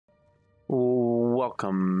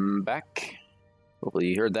welcome back. Hopefully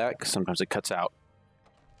you heard that, because sometimes it cuts out.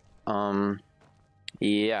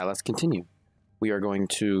 Yeah, let's continue. We are going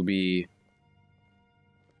to be...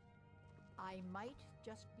 I might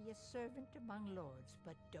just be a servant among lords,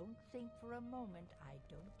 but don't think for a moment I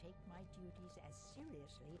don't take my duties as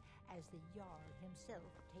seriously as the Jarl himself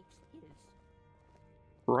takes his.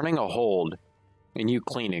 running a hold, and you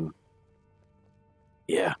cleaning.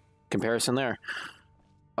 Yeah, comparison there.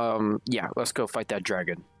 Yeah, let's go fight that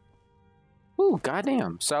dragon. Ooh,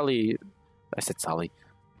 goddamn. Sally... I said Sally.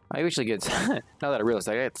 I usually get... now that I realize,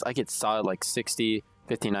 I get solid like 60,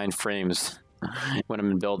 59 frames when I'm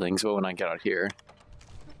in buildings, but when I get out here...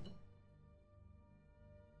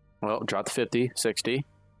 Well, drop to 50, 60.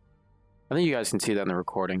 I think you guys can see that in the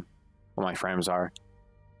recording, what my frames are.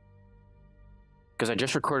 Because I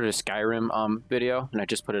just recorded a Skyrim video, and I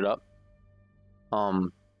just put it up.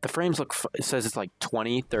 The frames look... it says it's like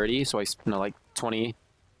 20, 30, so I... No, like 20.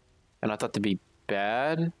 And I thought to be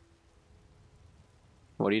bad.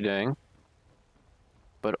 What are you doing?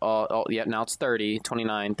 But, oh, yeah, now it's 30,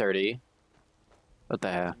 29, 30. What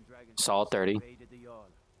the hell? Solid 30.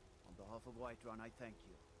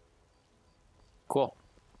 Cool.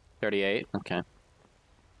 38, okay.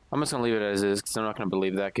 I'm just gonna leave it as is, because I'm not gonna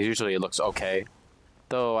believe that, because usually it looks okay.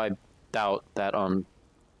 Though I doubt that,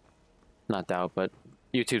 not doubt, but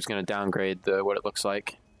YouTube's gonna downgrade what it looks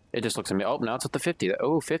like. It just looks at me. Oh, now it's at the 50.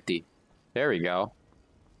 Oh, 50. There we go.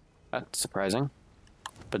 That's surprising.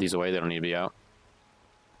 Put these away, they don't need to be out.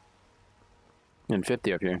 And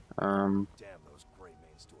 50 up here. Damn those gray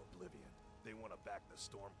mains to oblivion. They want to back the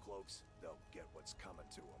storm cloaks, they'll get what's coming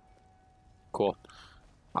to them. Cool.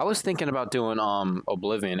 I was thinking about doing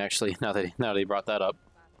Oblivion actually, now that he brought that up.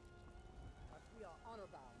 But we are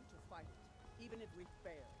honor-bound to fight it, even if we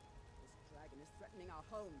fail. This dragon is threatening our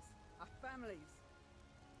homes, our families.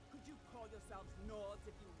 Could you call yourselves Nords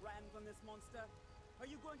if you ran from this monster? Are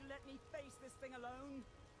you going to let me face this thing alone?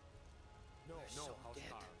 No,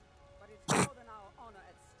 Skyrim. But it's more than our honor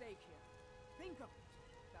at stake here. Think of it.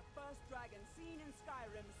 The first dragon seen in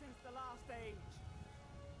Skyrim since the last age.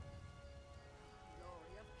 The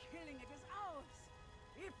glory of killing it is ours,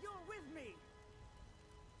 if you're with me.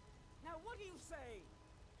 Now what do you say?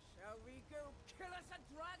 Shall we go kill us a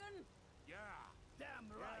dragon? Yeah, damn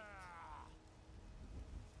right.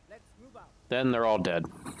 Let's move out. Then they're all dead.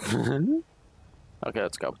 Okay,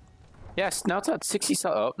 let's go. Yes, now it's at 60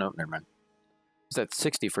 solid. Oh, no, never mind. It's at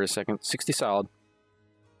 60 for a second. 60 solid.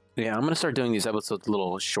 Yeah, I'm going to start doing these episodes a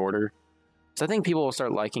little shorter. So I think people will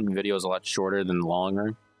start liking videos a lot shorter than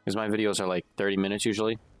longer. Because my videos are like 30 minutes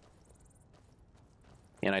usually.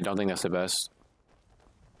 And I don't think that's the best.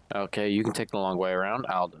 Okay, you can take the long way around.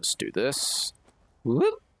 I'll just do this.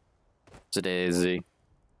 Whoop! It's a daisy.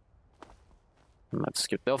 Let's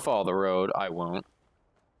skip. They'll follow the road. I won't.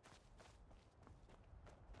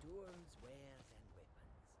 Tools, wares, and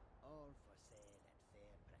weapons, all for sale at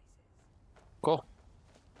fair prices. Cool.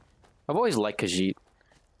 I've always liked Khajiit.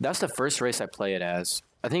 That's the first race I play it as.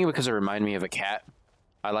 I think because it reminded me of a cat.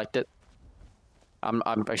 I liked it.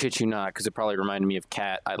 I shit you not, because it probably reminded me of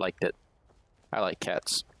cat. I liked it. I like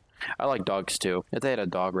cats. I like dogs too. If they had a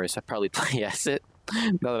dog race, I'd probably play as it.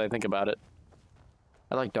 Now that I think about it.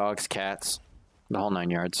 I like dogs, cats, the whole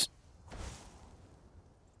 9 yards.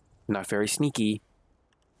 Not very sneaky.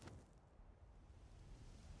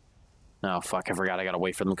 Oh, fuck, I forgot I gotta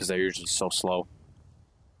wait for them because they're usually so slow.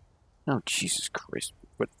 Oh, Jesus Christ.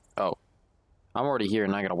 What? Oh. I'm already here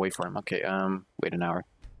and I gotta wait for him. Okay, wait an hour.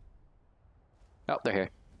 Oh, they're here.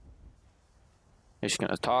 They're just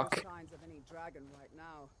gonna talk. No signs of any dragon right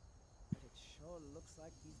now, but it sure looks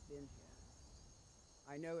like he's been here.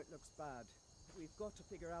 I know it looks bad, but we've got to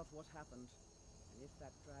figure out what happened, and if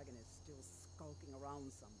that dragon is still skulking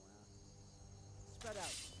around somewhere. Spread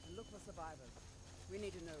out and look for survivors. We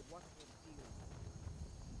need to know what it will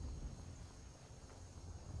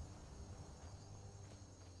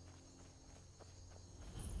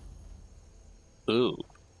deal. Ooh.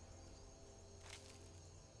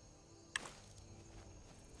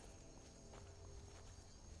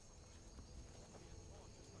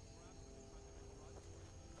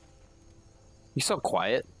 You so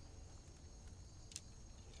quiet.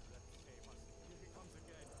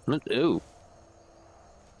 Ooh.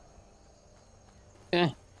 Eh.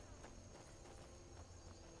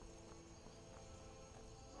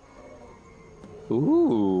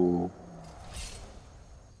 Ooh.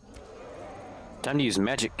 Time to use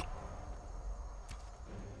magic.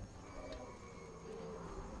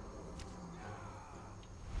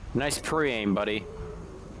 Nice pre-aim, buddy.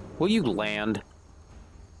 Will you land?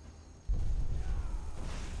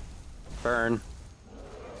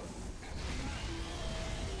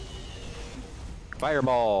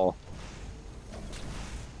 Fireball.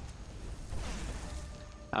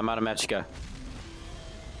 I'm out of Mechka.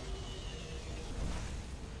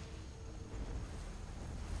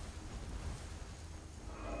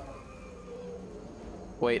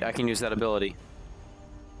 Wait, I can use that ability.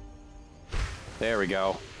 There we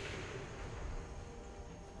go.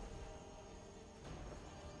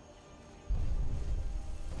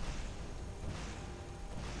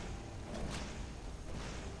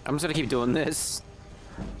 I'm just gonna keep doing this.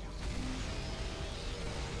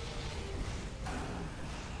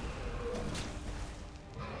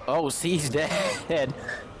 Oh, see, he's dead.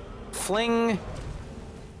 Fling.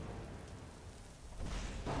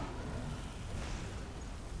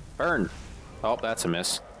 Burn. Oh, that's a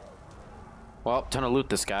miss. Well, time to loot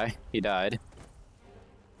this guy. He died.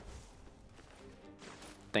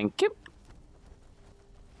 Thank you.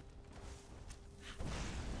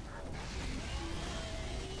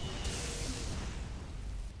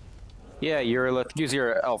 Yeah, let's use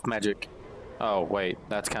your elf magic. Oh, wait,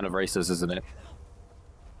 that's kind of racist, isn't it?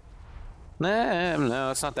 Nah, no,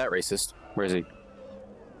 it's not that racist. Where is he?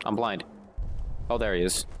 I'm blind. Oh, there he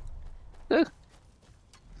is.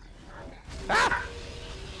 Ah!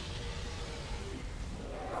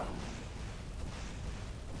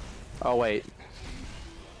 Oh, wait.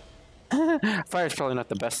 Fire's probably not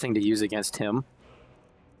the best thing to use against him.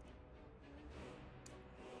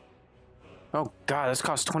 Oh, God, this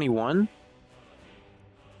costs 21?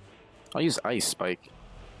 I'll use Ice Spike.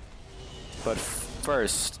 But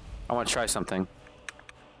first, I want to try something.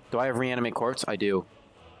 Do I have Reanimate Corpse? I do.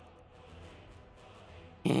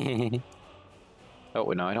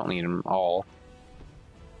 Oh, no, I don't need them all.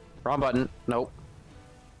 Wrong button. Nope.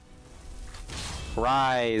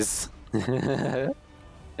 Rise. This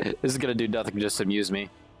is gonna do nothing, just amuse me.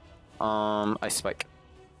 Ice Spike.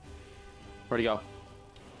 Where'd he go?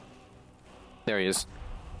 There he is.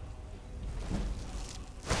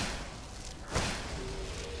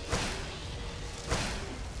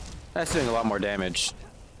 That's doing a lot more damage.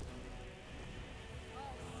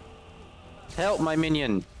 Help my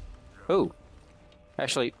minion! Ooh.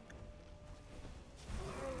 Actually...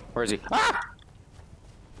 Where is he? Ah!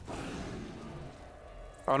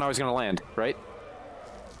 Oh, no, he's gonna land, right?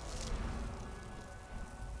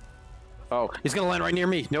 Oh, he's gonna land right near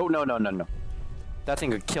me. No, no, no, no, no. That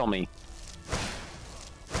thing could kill me.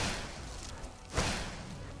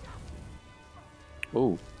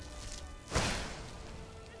 Ooh.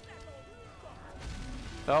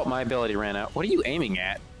 Oh, my ability ran out. What are you aiming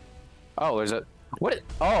at? Oh, there's a... What?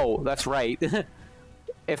 Oh, that's right.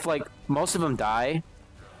 If, like, most of them die,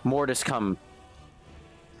 more just come.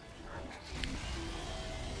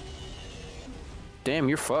 Damn,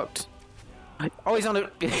 you're fucked. Oh, he's on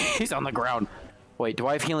the... he's on the ground. Wait, do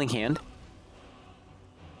I have Healing Hand?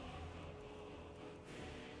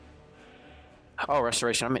 Oh,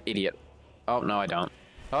 Restoration. I'm an idiot. Oh, no, I don't.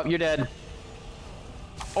 Oh, you're dead.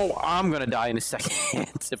 Oh, I'm gonna die in a second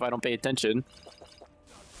if I don't pay attention.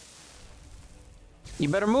 You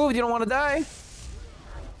better move, you don't want to die.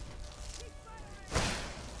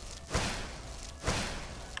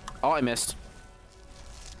 Oh, I missed.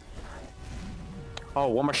 Oh,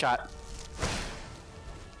 one more shot.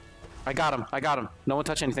 I got him, I got him. No one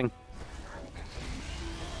touch anything.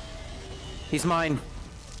 He's mine.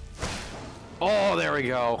 Oh, there we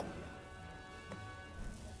go.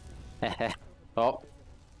 Oh.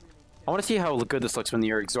 I want to see how good this looks when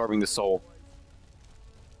you're absorbing the soul.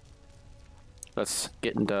 Let's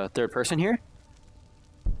get into third person here.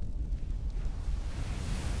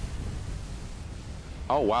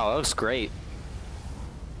 Oh wow, that looks great.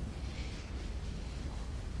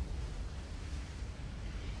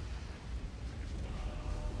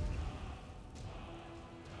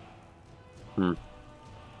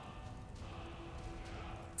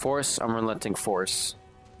 Force, unrelenting force.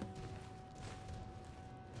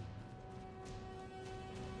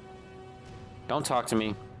 Don't talk to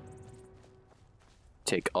me.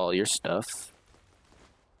 Take all your stuff.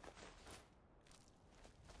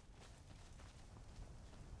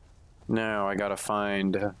 Now I gotta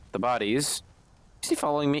find the bodies. Is he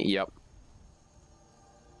following me? Yep.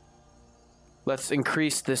 Let's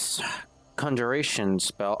increase this conjuration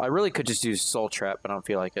spell. I really could just use Soul Trap, but I don't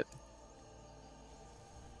feel like it.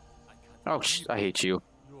 Oh, I hate you.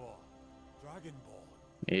 You're Dragonborn.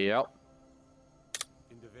 Yep.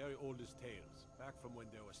 In the very oldest tales, back from when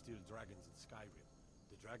there were still dragons in Skyrim,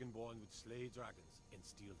 the Dragonborn would slay dragons and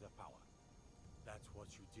steal their power. That's what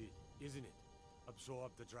you did, isn't it?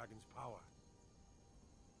 Absorb the dragon's power.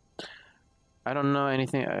 I don't know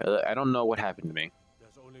anything. I don't know what happened to me.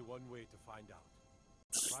 There's only one way to find out.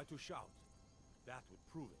 Try to shout. That would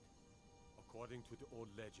prove it. A According to the old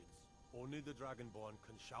legends, only the Dragonborn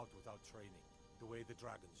can shout without training, the way the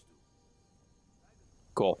dragons do.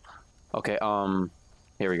 Cool. Okay,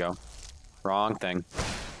 here we go. Wrong thing.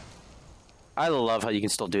 I love how you can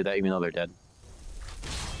still do that even though they're dead.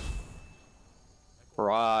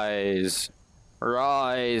 Rise.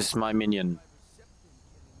 Rise, my minion.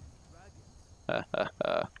 There weren't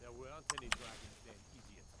any dragons then,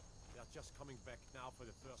 idiot. They're just coming back now for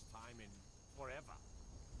the first time in forever.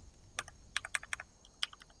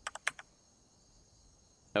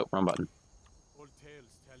 Nope, wrong button. Old tales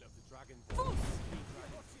tell of the Dragonborn steal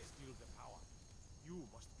dragons to steal the power. You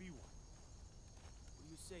must be one. What do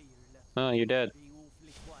you say, Irlef? Oh, you're dead. Being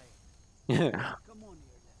awfully quiet. Yeah. Come on,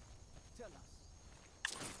 Irlef. Tell us.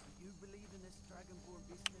 Do you believe in this Dragonborn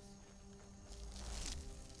business?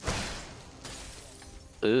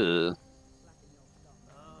 Ugh.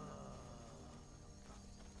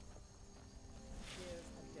 Here's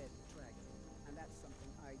a dead dragon, and that's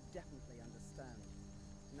something I definitely understand.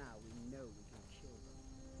 Now we know we can kill them.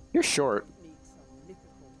 You're short. We need some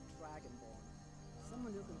mythical dragonborn.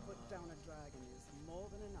 Someone who can put down a dragon is more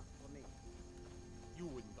than enough for me. You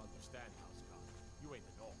wouldn't understand, Houseguard. You ain't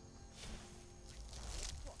an orc.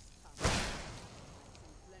 I've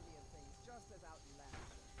seen plenty of things just as outlandish.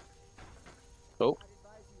 Oh, I'd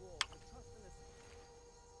advise you all to trust in us.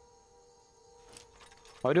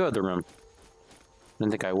 oh, I do have the room.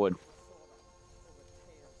 Didn't think I would.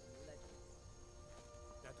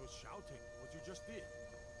 That was shouting, what you just did.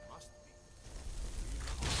 Must be.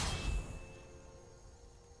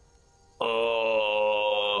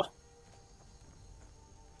 Oh.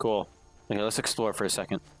 Cool. Okay, let's explore for a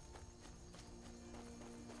second.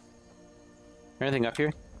 Anything up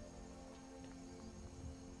here?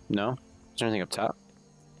 No? Is there anything up top?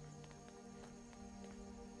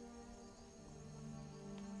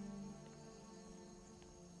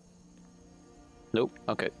 Nope.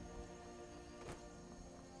 Okay.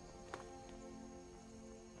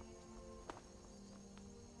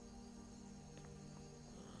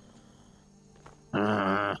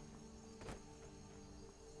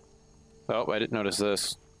 Oh, I didn't notice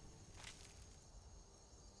this.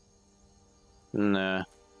 Nah.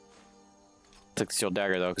 Took the steel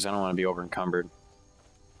dagger though, because I don't want to be over encumbered.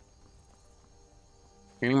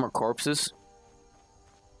 Any more corpses?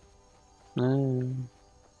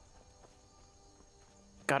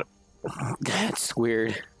 Got it. That's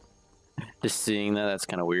weird. Just seeing that, that's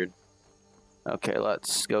kind of weird. Okay,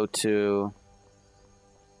 let's go to...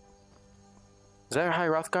 Is that High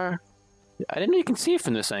Hrothgar? I didn't know you can see it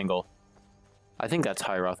from this angle. I think that's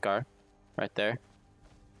High Hrothgar. Right there.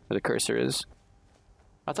 Where the cursor is.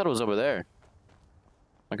 I thought it was over there.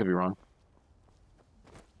 I could be wrong.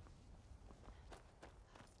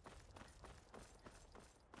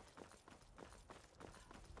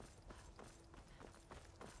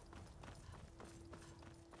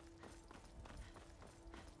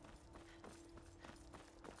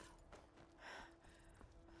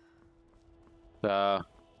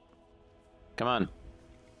 Come on.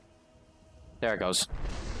 There it goes.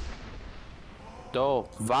 Do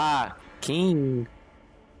Va King.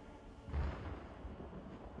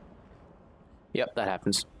 Yep, that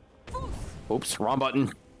happens. Oops, wrong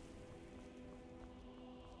button.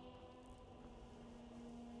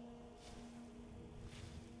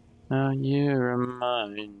 You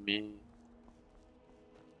remind me.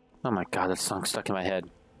 Oh my god, that song's stuck in my head.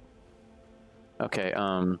 Okay,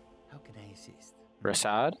 How can I assist?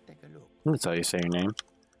 Rasad? Take a look. That's how you say your name.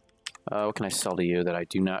 What can I sell to you that I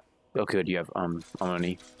do not... Oh, good, you have,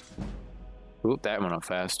 money. Oop, that went up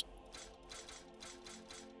fast.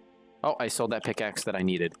 Oh, I sold that pickaxe that I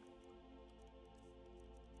needed.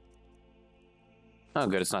 Oh,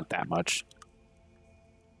 good, it's not that much.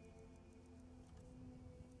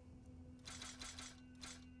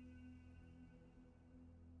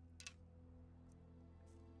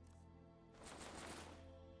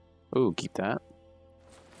 Ooh, keep that.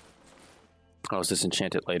 I'll just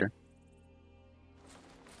enchant it later.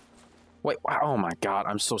 Wait, wow, oh my god,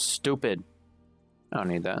 I'm so stupid. I don't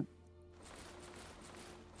need that.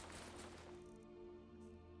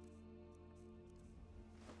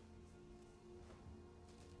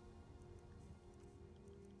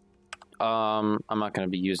 I'm not going to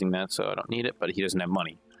be using that, so I don't need it, but he doesn't have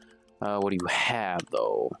money. What do you have,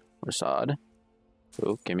 though? Rasad.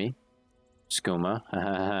 Oh, gimme. Skooma.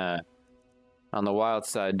 On the wild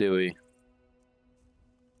side, do we?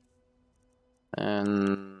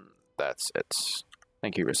 And that's it.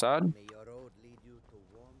 Thank you, Rasad. May your road lead you to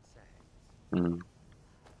warm sands.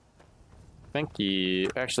 Thank you.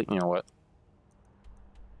 Actually, you know what?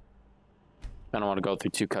 I don't want to go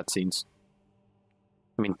through 2 cutscenes.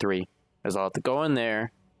 I mean 3. Is I'll have to go in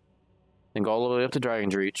there, then go all the way up to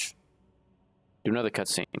Dragon's Reach, do another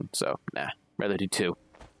cutscene. So, nah, rather do 2.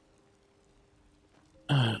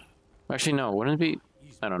 Actually, no, wouldn't it be?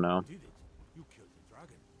 I don't know. Did it? You killed the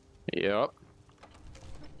dragon. Yep.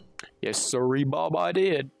 Yes, sorry, Bob, I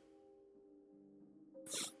did.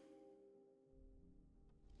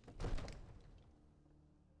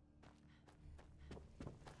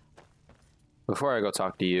 Before I go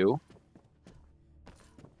talk to you,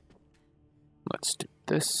 let's do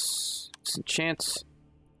this. Disenchant.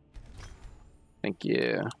 Thank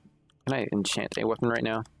you. Can I enchant a weapon right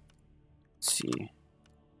now? Let's see.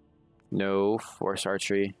 No, force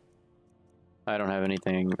archery. I don't have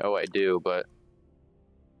anything. Oh, I do, but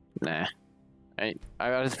nah. I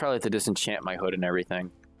just probably have to disenchant my hood and everything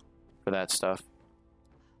for that stuff.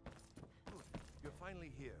 You're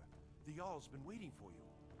finally here. The Jarl's been waiting for you.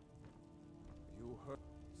 You heard.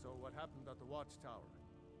 So what happened at the watchtower?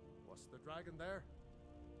 Was the dragon there?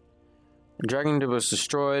 The dragon was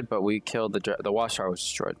destroyed, but we killed the watchtower was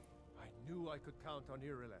destroyed. I knew I could count on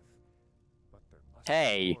Irileth, but there must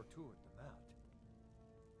Hey. be more to it than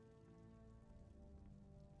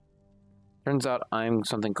that. Turns out I'm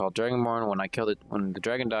something called Dragonborn. When the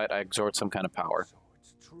dragon died, I absorbed some kind of power. So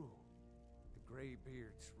it's true. The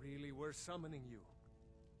Greybeards really were summoning you.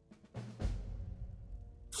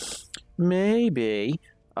 Maybe.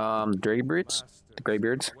 Greybeards? Masters The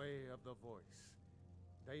Greybeards? of the way of the voice.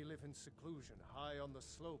 They live in seclusion, high on the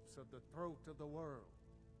slopes of the throat of the world.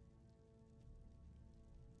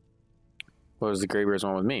 What was the Greybeards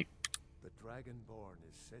one with me? The Dragonborn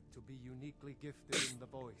is said to be uniquely gifted in the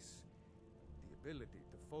voice. The ability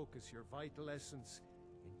to focus your vital essence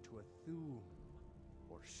into a thum,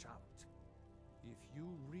 or shout. If you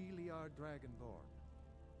really are Dragonborn,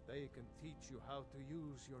 they can teach you how to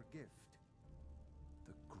use your gift.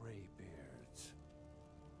 The Greybeards.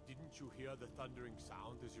 Didn't you hear the thundering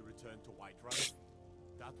sound as you returned to Whiterun?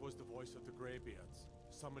 That was the voice of the Greybeards,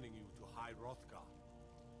 summoning you to High Hrothgar.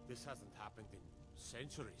 This hasn't happened in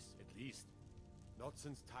centuries, at least. Not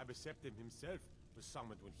since Tibeseptim himself was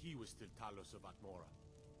summoned when he was still Talos of Atmora.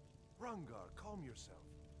 Rangar, calm yourself.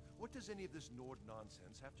 What does any of this Nord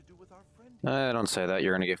nonsense have to do with our friend? Don't say that.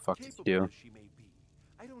 You're gonna get fucked if you Capable do. as she may be,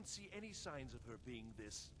 I don't see any signs of her being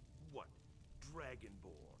this, what,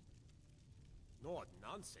 Dragonborn. Not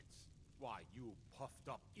nonsense. Why, you puffed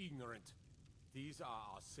up ignorant. These are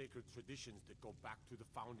our sacred traditions that go back to the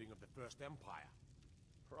founding of the First Empire.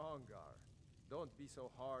 Hrongar, don't be so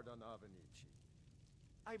hard on Avenici.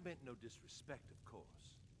 I meant no disrespect, of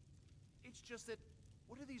course. It's just that,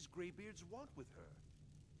 what do these Greybeards want with her?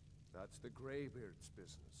 That's the Greybeards'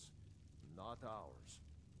 business, not ours.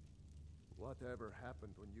 Whatever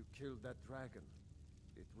happened when you killed that dragon,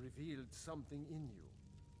 it revealed something in you,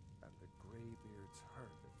 and the Greybeards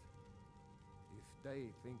heard it. If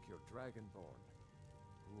they think you're Dragonborn,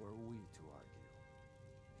 who are we to argue?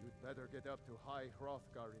 You'd better get up to High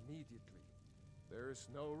Hrothgar immediately. There's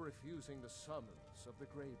no refusing the summons of the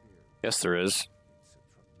Greybeards. Yes, there is. It's a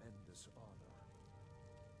tremendous honor.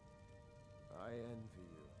 I envy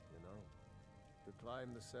you, you know, to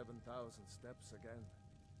climb the 7,000 steps again.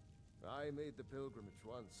 I made the pilgrimage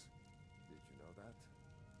once. Did you know that?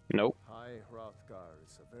 Nope. High Hrothgar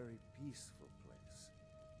is a very peaceful place.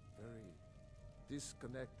 Very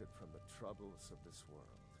disconnected from the troubles of this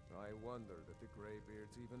world. I wonder that the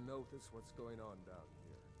Greybeards even notice what's going on down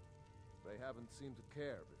here. They haven't seemed to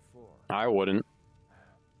care before. I wouldn't.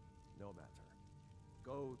 No matter.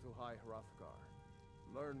 Go to High Hrothgar.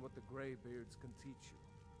 Learn what the Greybeards can teach you.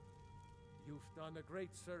 You've done a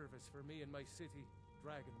great service for me in my city,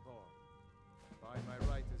 Dragonborn. By my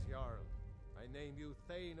right as Jarl, I name you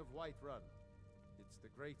Thane of Whiterun. It's the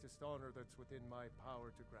greatest honor that's within my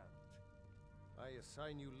power to grant. I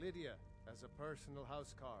assign you Lydia as a personal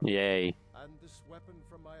housecarl. Yay. And this weapon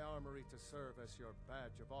from my armory to serve as your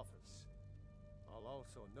badge of office. I'll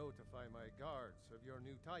also notify my guards of your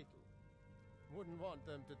new title. Wouldn't want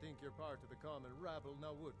them to think you're part of the common rabble,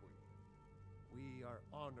 now would we? We are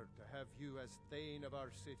honored to have you as Thane of our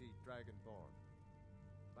city, Dragonborn.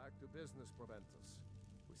 Back to business, Proventus.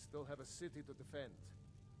 We still have a city to defend.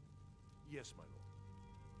 Yes, my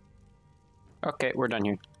lord. Okay, we're done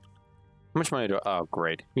here. How much money do I... Oh,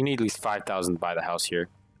 great. You need at least 5,000 to buy the house here.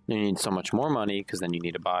 You need so much more money, because then you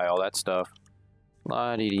need to buy all that stuff.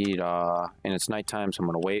 La-dee-dee-da. And it's nighttime, so I'm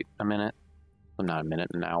going to wait a minute. Well, not a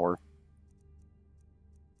minute, an hour.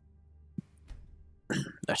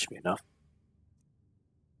 That should be enough.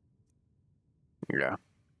 Yeah.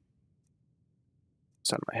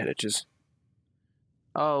 Set my head itches.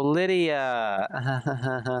 Oh,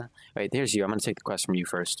 Lydia! Wait, there's you. I'm going to take the quest from you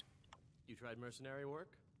first. You tried mercenary work?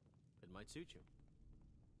 might suit you.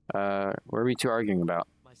 What are we two arguing about?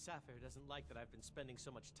 My Sapphire doesn't like that I've been spending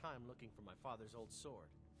so much time looking for my father's old sword.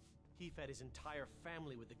 He fed his entire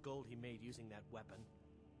family with the gold he made using that weapon.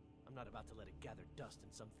 I'm not about to let it gather dust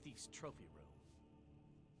in some thief's trophy room.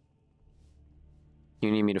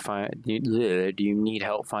 You need me to find... Do you need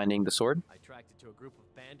help finding the sword? I tracked it to a group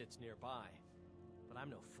of bandits nearby, but I'm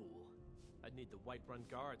no fool. I'd need the Whiterun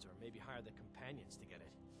guards or maybe hire the companions to get it.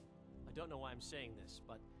 I don't know why I'm saying this,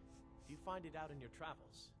 but if you find it out in your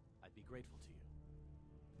travels, I'd be grateful to you.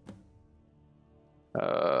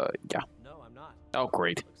 Yeah. No, I'm not. Oh,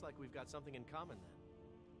 great. Looks like we've got something in common then.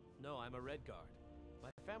 No, I'm a Red Guard. My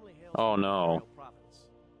family hails Oh, from the no. Imperial Province.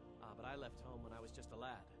 But I left home when I was just a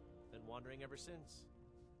lad. Been wandering ever since.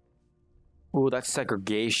 Ooh, that's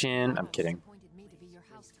segregation. I'm kidding. Appointed me to be your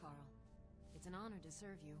house, Carl. It's an honor to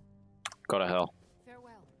serve you. Go to hell.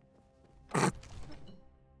 Farewell.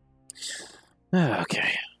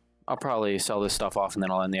 Okay. I'll probably sell this stuff off and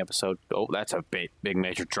then I'll end the episode. Oh, that's a big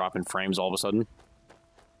major drop in frames all of a sudden.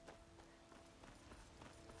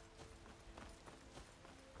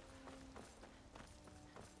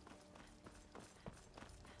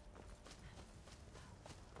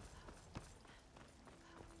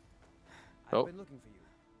 I've been looking for you.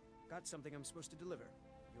 Got something I'm supposed to deliver.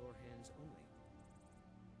 Your hands only.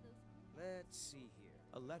 Let's see here.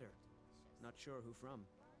 A letter. Not sure who from.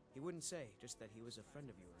 He wouldn't say, just that he was a friend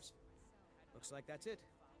of yours. Looks like that's it.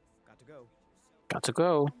 Got to go. Got to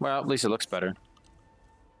go. Well, at least it looks better.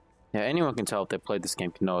 Yeah, anyone can tell if they played this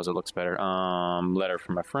game can know as it looks better. Letter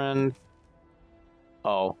from a friend.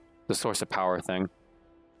 Oh, the source of power thing.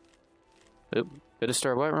 Oop. Bit of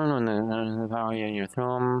star white run when the power in your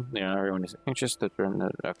thumb. You know, everyone is anxious.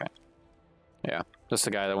 Okay. Yeah, just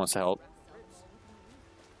the guy that wants to help. Right.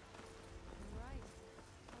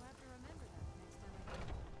 I'll have to remember that next time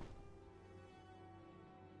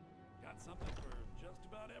I Got something for just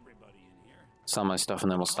about everybody in here. Sell my stuff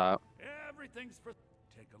and then we'll stop. Everything's for...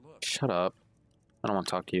 Take a look. Shut up. I don't want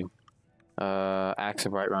to talk to you. Axe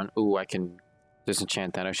of Whiterun. Ooh, I can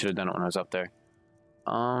disenchant that. I should have done it when I was up there.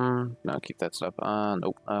 No, keep that stuff.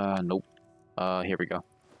 Nope. Nope. Here we go.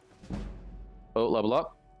 Oh, level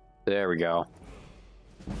up. There we go.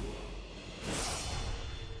 Do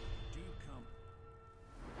come.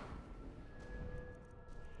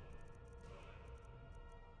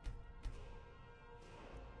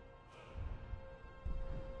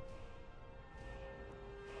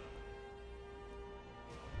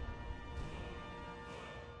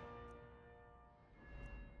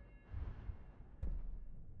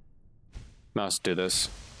 Now let's do this.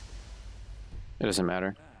 It doesn't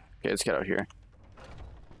matter. Okay, let's get out here.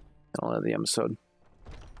 I'll end the episode.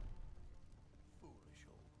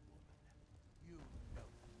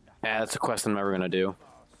 Yeah, that's a quest I'm never gonna do.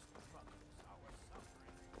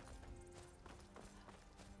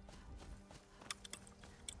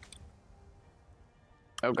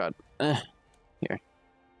 Oh god. Here.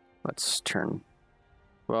 Let's turn.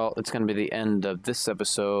 Well, it's gonna be the end of this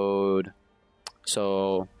episode.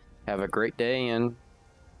 So, have a great day and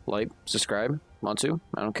like, subscribe. Want to?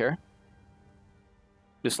 I don't care.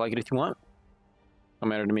 Dislike it if you want. No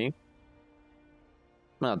matter to me.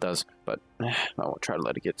 Well, it does, but I won't try to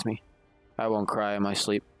let it get to me. I won't cry in my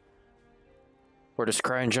sleep. Or just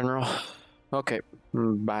cry in general. Okay,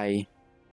 bye.